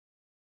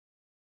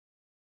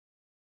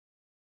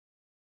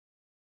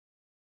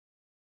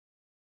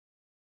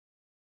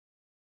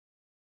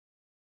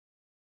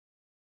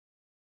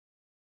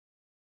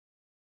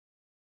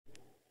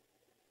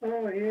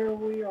So here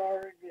we are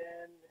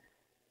again.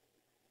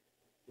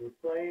 We're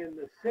playing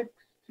the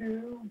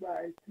 6-2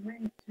 by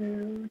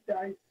 3-2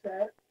 dice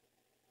set,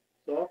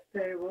 soft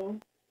table,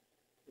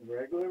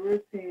 regular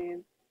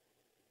routine,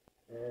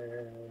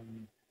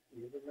 and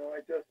even though I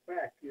just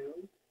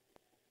vacuumed,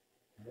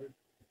 there's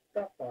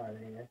stuff on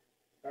here.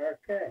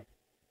 Okay,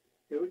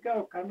 here we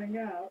go, coming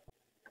out.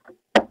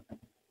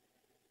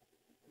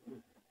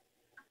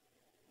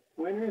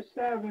 Winner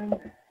 7.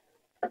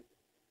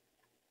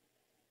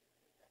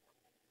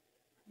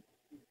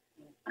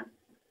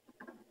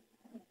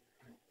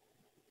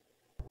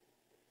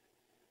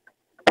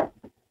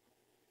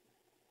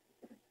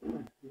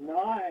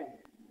 Nine.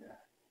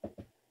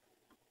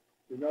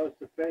 You notice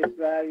the face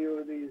value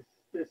of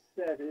this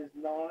set is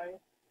 9.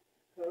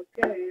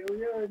 Okay, here we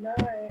go, 9. 9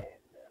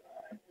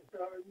 is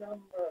our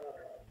number.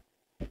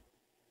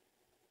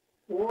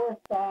 4,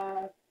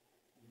 5,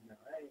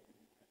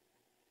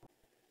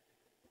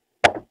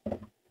 9.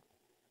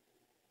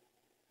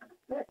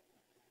 6.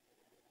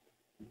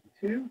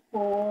 2,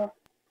 4,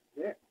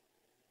 6.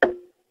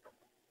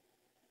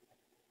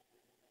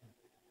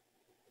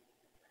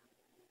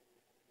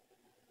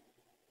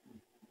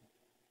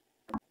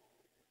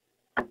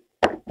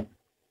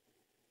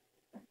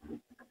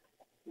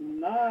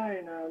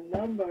 9, our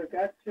number,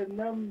 got your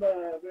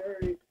number,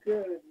 very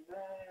good, 9,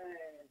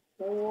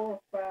 4,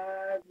 5,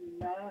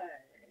 9.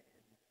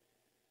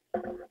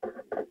 There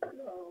you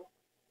go,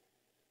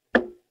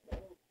 4,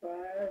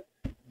 5,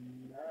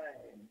 9.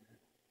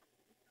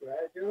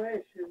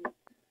 Congratulations,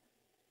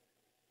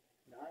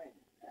 9.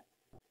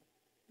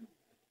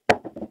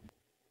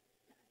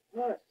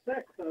 Oh,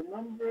 6, our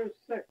number is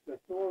 6,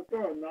 that's all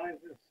girl, 9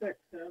 and 6,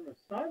 and the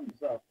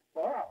sun's up,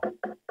 wow.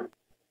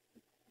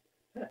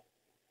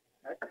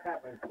 That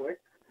happened quick.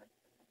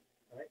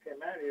 When I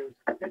came out, he was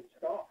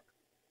pitched off.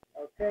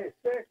 Okay,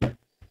 6. There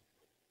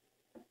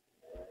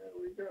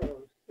we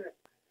go, 6.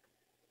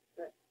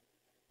 6.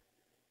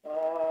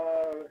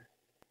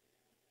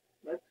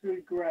 Let's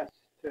regress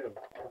too,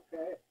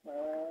 okay?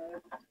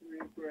 Let's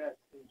regress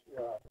as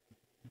well.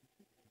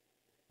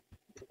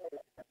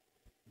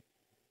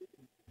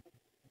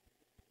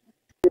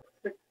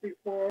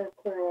 64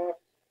 across.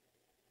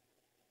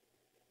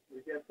 We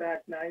get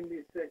back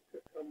 96,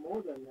 or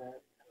more than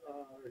that.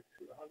 It's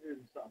 100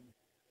 and something.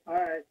 All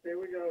right, there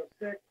we go.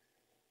 6.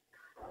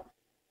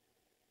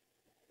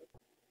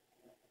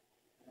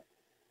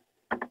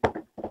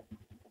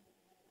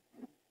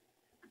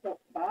 The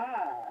 5.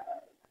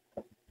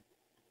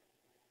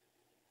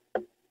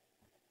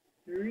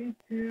 3,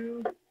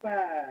 2, 5.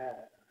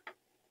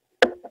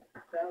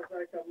 Sounds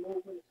like I'm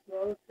moving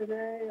slow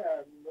today.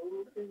 I'm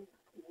moving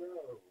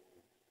slow.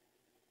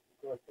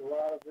 Of course, a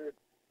lot of it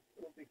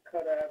will be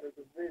cut out of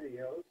the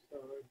video, so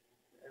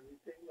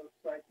everything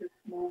looks like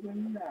it's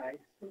moving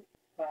nice.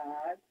 5,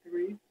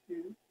 3,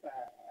 2,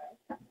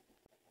 5.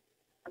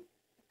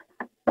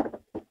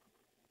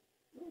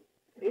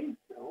 8.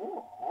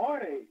 Oh,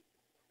 hard 8.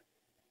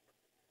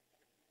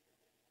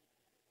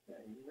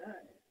 9.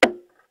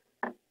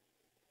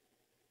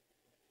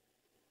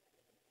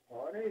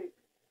 Hard 8.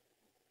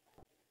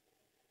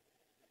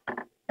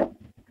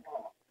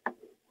 Oh,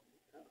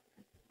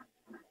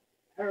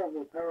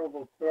 terrible,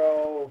 terrible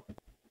throw.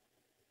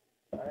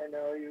 I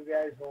know you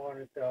guys want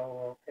it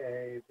though,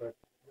 okay, but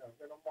I'm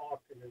going to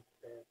mark it as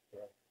bad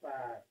for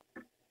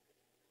 5.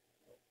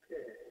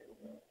 Okay,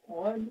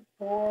 1,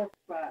 4,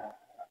 5.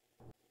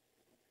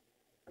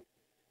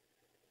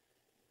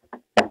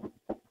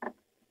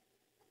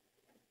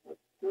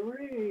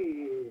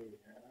 3.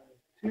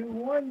 2,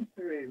 1,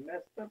 3.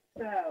 Messed up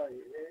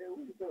Sally. There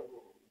we go.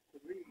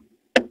 3.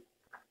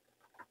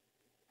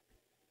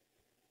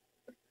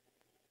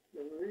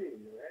 3,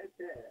 right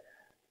there.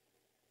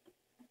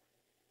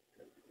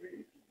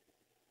 3.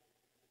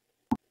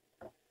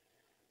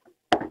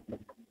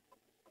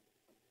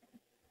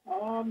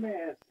 Oh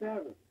man,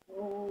 7.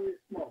 Holy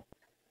smokes.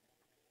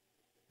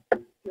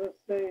 Just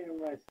saying to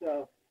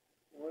myself,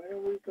 when are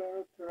we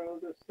going to throw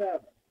the 7?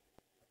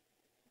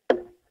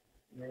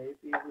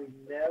 Maybe we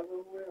never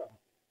will.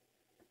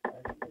 I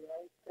feel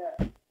like that.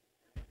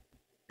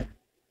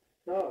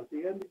 So at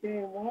the end of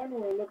game 1,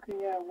 we're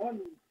looking at 1,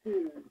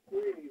 2,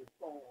 3,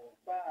 4,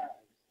 5,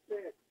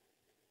 6.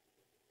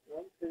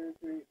 1, 2,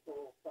 3,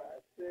 4, 5,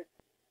 6.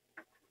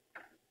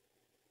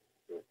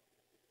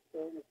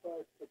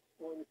 35, 6,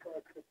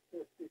 45, 6,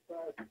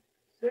 55,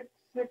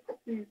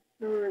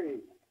 663.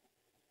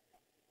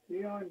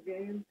 See on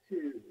game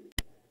 2.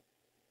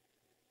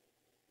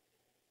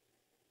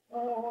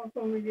 Oh,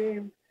 welcome to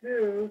game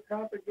 2,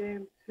 top of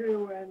game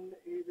 2, and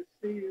you can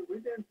see we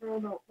didn't throw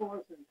no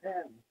 4s and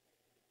 10s.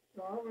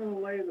 So I'm going to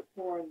lay the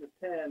 4 and the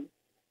 10,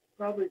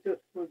 probably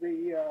just for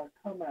the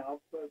come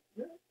out, but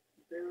there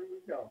we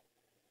go.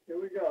 Here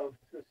we go.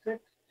 So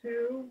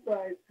 6-2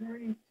 by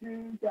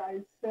 3-2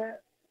 dice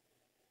set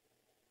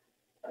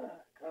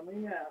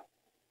coming out.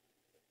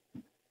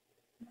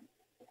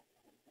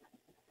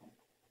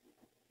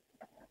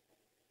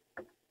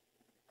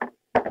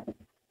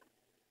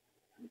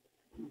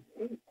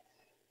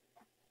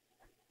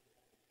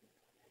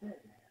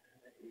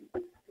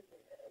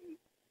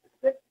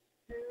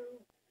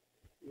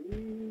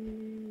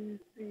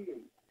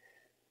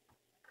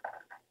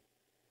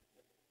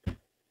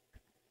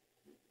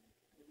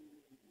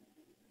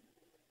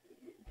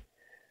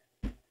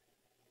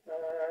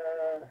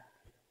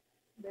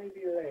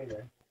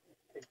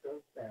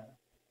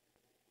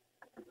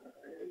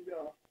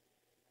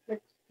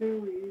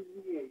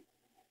 easy 8.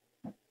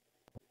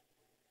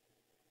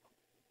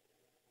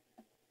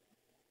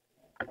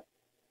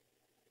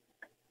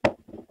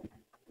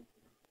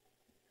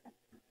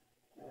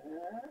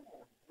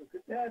 Look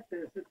at that,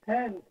 there's a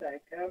 10.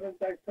 Thank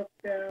heavens I took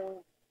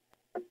down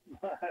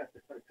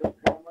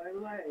my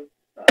leg.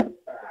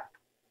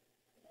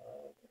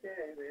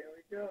 Okay, there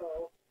we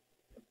go.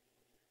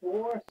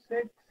 4,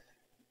 6,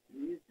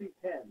 easy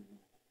 10.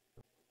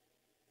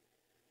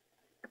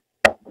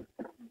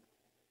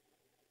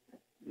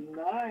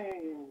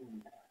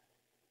 9,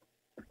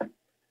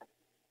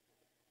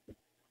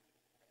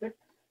 6,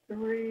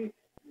 3,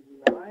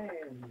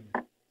 9.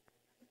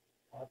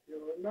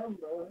 Popular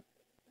number.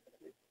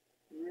 6,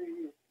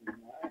 3, 9.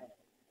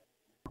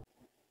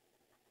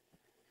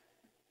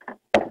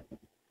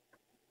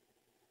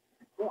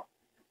 Oh,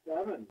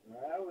 7.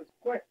 That was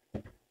quick.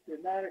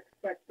 Did not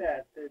expect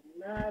that. Did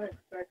not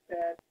expect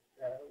that.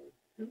 That was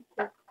too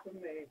quick for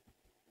me.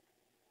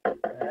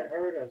 That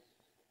hurt us.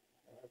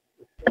 That's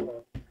for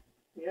sure.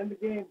 The end of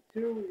game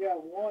 2, we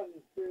got 1,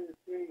 2,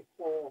 3,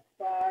 4,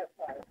 5,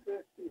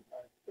 550,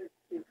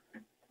 560,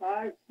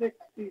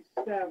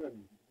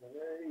 567.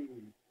 Hey.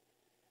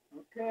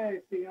 Okay,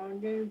 see you on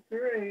game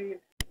 3.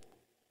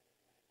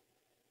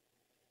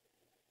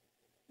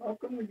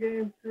 Welcome to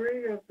game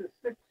 3 of the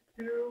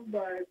 6-2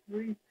 by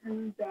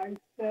 3-2 dice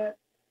set.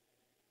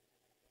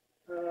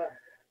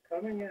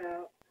 Coming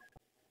out.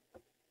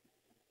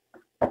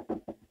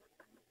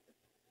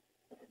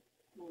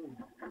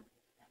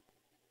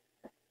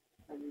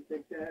 What do you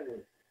think that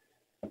is?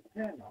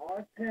 10,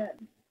 hard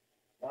 10.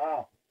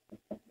 Wow.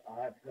 I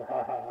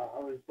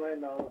was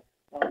playing on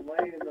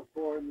laying the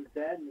 4 and the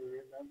 10. You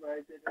remember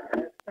I did it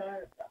last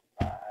time?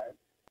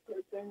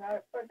 Good thing I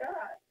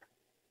forgot.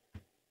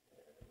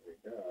 There we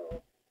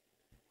go.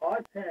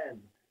 Hard 10.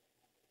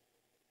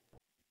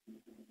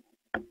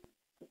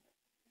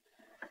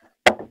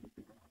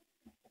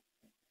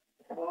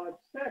 Hard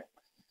 6.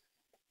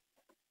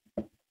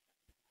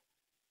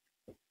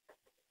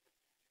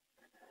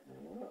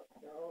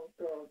 No,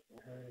 go.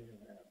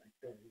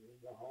 The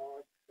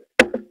hard 6.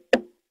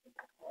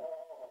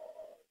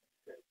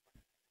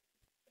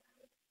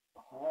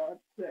 Hard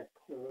 6.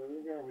 So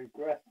we're going to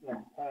regress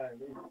next time.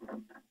 These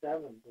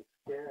 7s are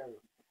scary.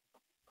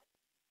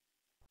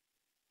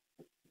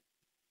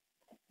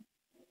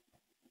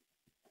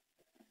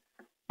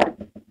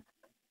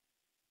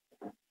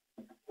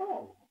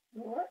 Oh,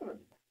 11.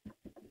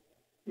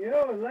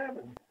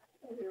 11.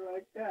 How do you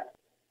like that?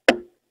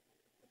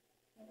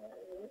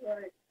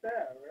 Like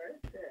that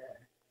right there.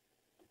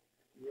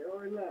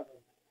 11.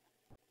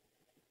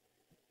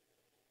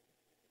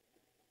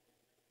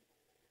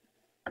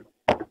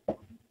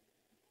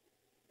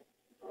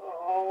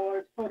 Oh,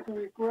 it's supposed to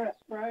regress,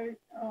 right?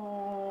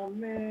 Oh,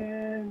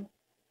 man.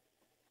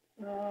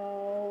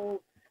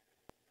 No.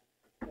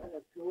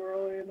 It's too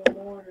early in the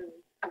morning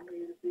for me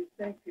to be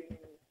thinking.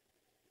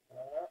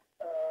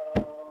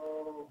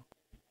 Uh-oh.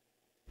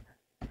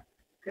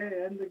 Okay,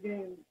 end the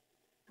game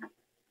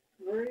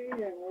 3,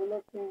 and we're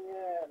looking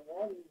at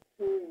 1,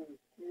 2,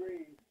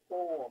 3,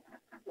 4,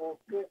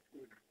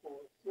 450,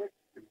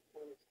 460,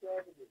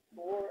 470,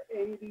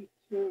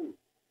 482.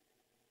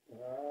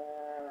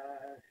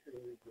 Should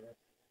we guess?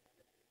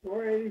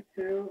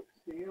 482.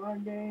 See you on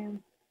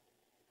game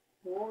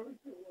 4.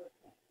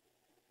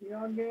 See you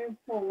on game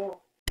 4.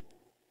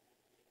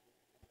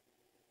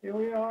 Here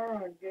we are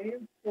on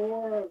game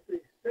 4 of the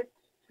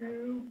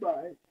 6-2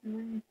 by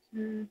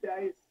 3-2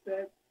 dice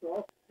set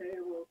soft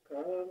table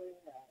coming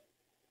out.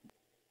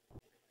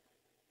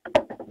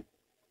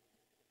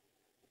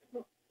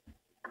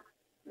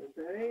 There's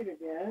an 8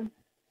 again.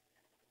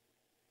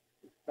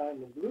 This time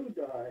the blue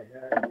die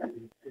has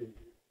 3-2.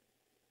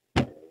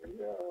 There we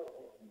go.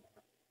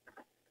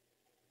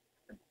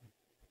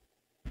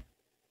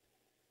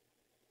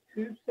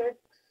 2, 6.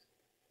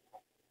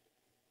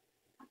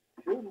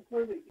 Shooting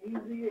for the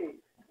easy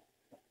 8.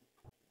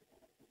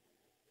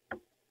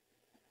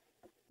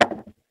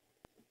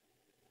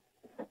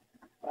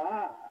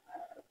 5.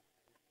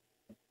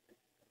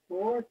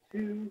 4,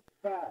 2,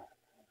 5.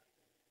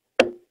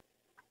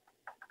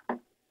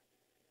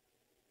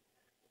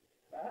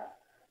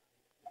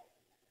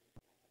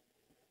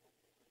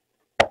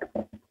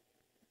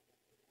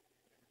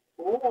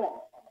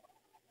 4.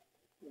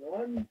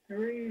 1,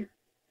 3,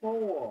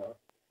 4.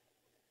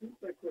 Seems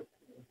like we're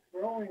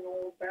throwing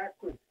all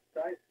backwards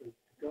dice,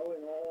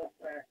 going all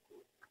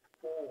backwards.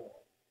 4.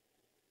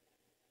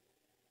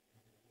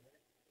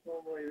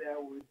 Normally that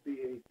would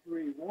be a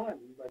 3-1,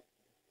 but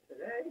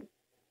today,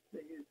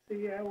 you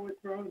see how we're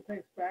throwing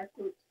things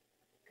backwards?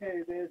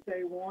 Okay, there's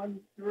a 1,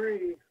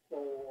 3,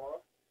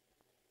 4.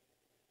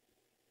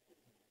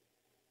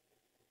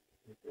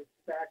 It's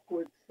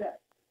backward set.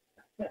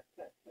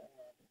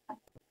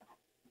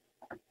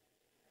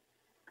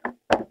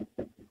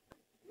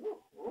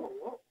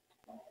 Whoa.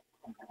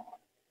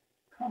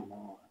 Come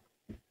on.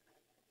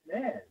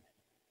 Man.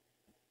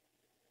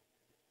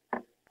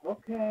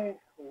 Okay,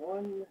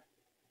 1,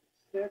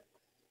 6.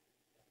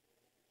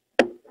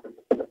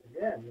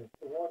 Again, it's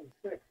the 1,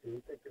 6.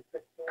 You think it's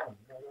 6-1.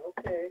 But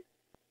okay.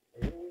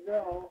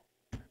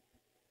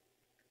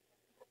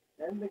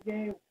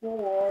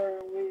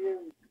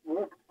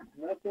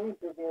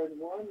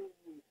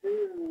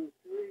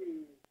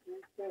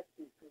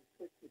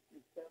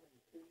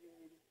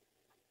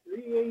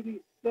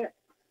 386.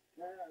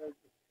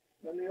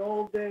 In the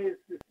old days,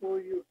 before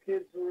you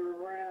kids were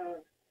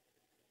around,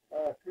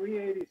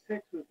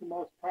 386 was the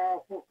most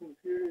powerful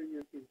computer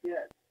you could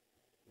get.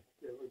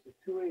 There was a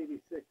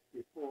 286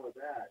 before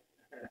that.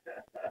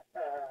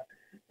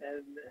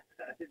 And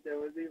there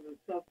was even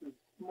something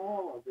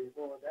smaller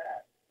before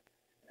that.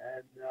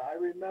 And I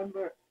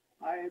remember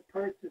I had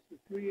purchased a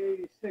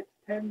 386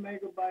 10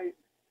 megabyte,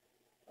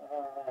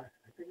 I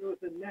think it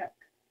was a NEC,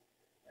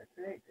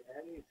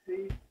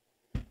 NEC.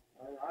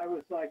 And I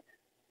was like,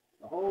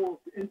 the whole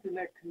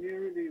internet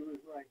community was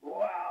like,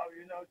 wow,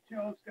 you know,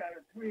 Joe's got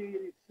a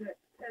 386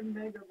 10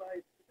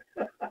 megabytes.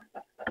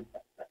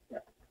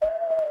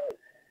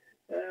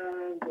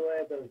 I'm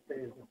glad those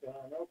days are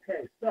gone.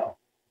 Okay, so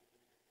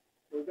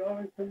we're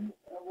going to,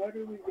 what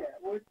do we get?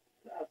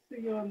 I'll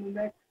see you on the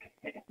next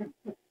game.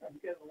 I'm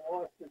getting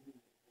lost in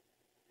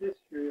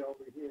history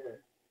over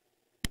here.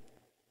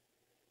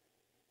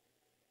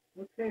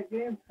 Okay,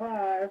 game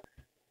 5.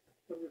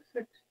 So we're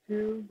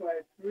 6-2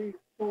 by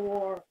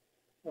 3-4.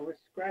 And we're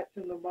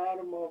scratching the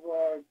bottom of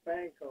our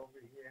bank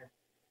over here.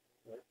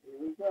 But here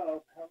we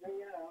go,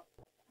 coming out.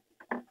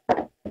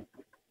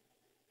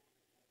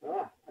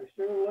 I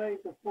should have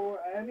laid before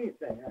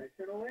anything. I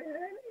should have laid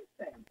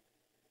anything.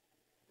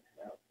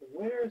 Now, the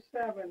winner is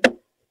 7.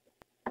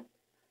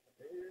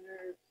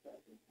 Winner is 7.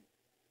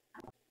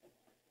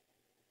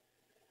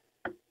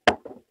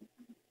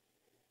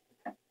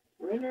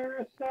 Winner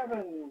is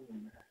 7.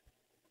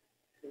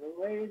 Should have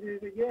laid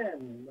it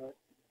again, but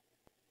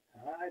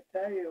I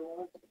tell you,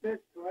 once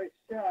bit, twice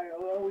shy.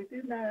 Although we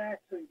did not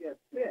actually get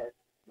bit,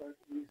 but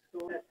we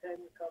still had 10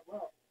 to come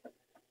up.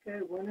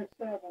 Okay, winner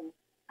 7.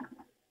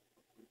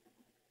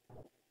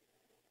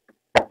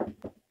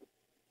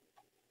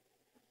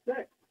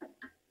 6.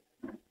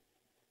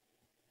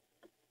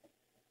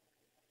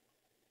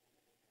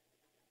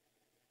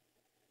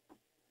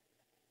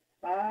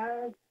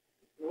 5.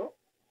 Whoop,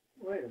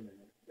 wait a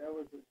minute. That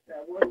was a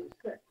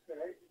 6,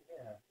 right?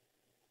 Yeah.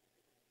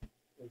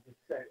 It was a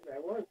 6.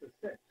 That was a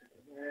 6.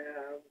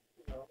 Yeah,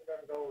 I'm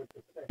gonna go with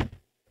the 6.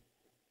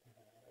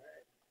 All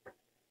right.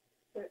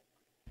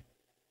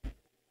 6.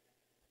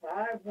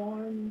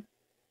 5-1.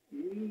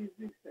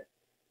 Easy 6.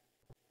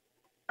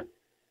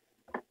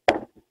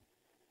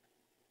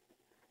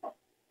 Oh,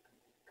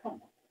 come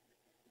on.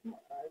 I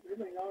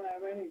really don't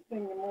have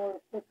anything more to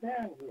put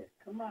down here.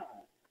 Come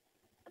on.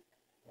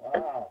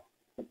 Wow.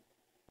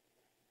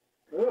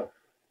 Ugh.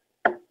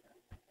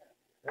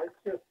 That's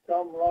just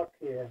dumb luck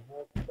here.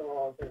 That's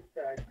all.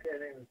 I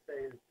can't even say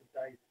it's a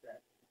dice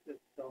set. It's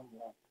just dumb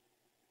luck.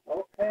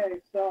 Okay,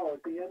 so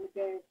at the end of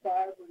game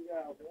 5, we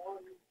got 1,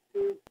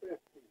 2,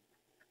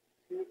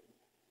 50.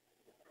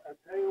 I'll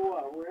tell you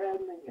what, we're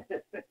ending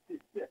it.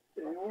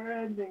 We're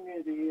ending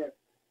it here.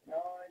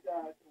 Now I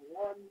got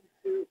 1,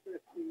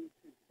 250,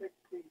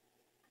 260,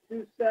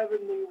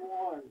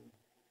 271.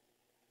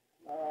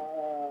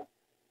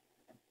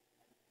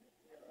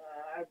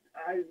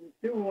 I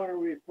do want to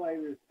replay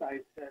this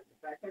dice set. In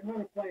fact, I'm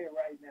going to play it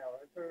right now.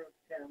 I turn off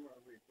the camera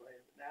and replay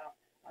it. Now,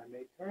 I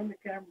may turn the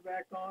camera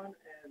back on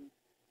and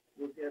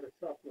we'll get a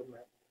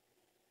supplement.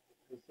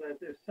 This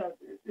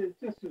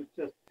is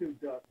just too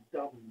dumb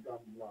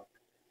luck.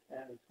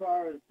 And as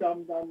far as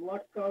dumb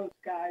luck goes,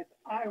 guys,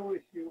 I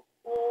wish you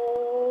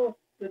all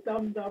the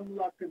dumb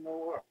luck in the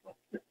world.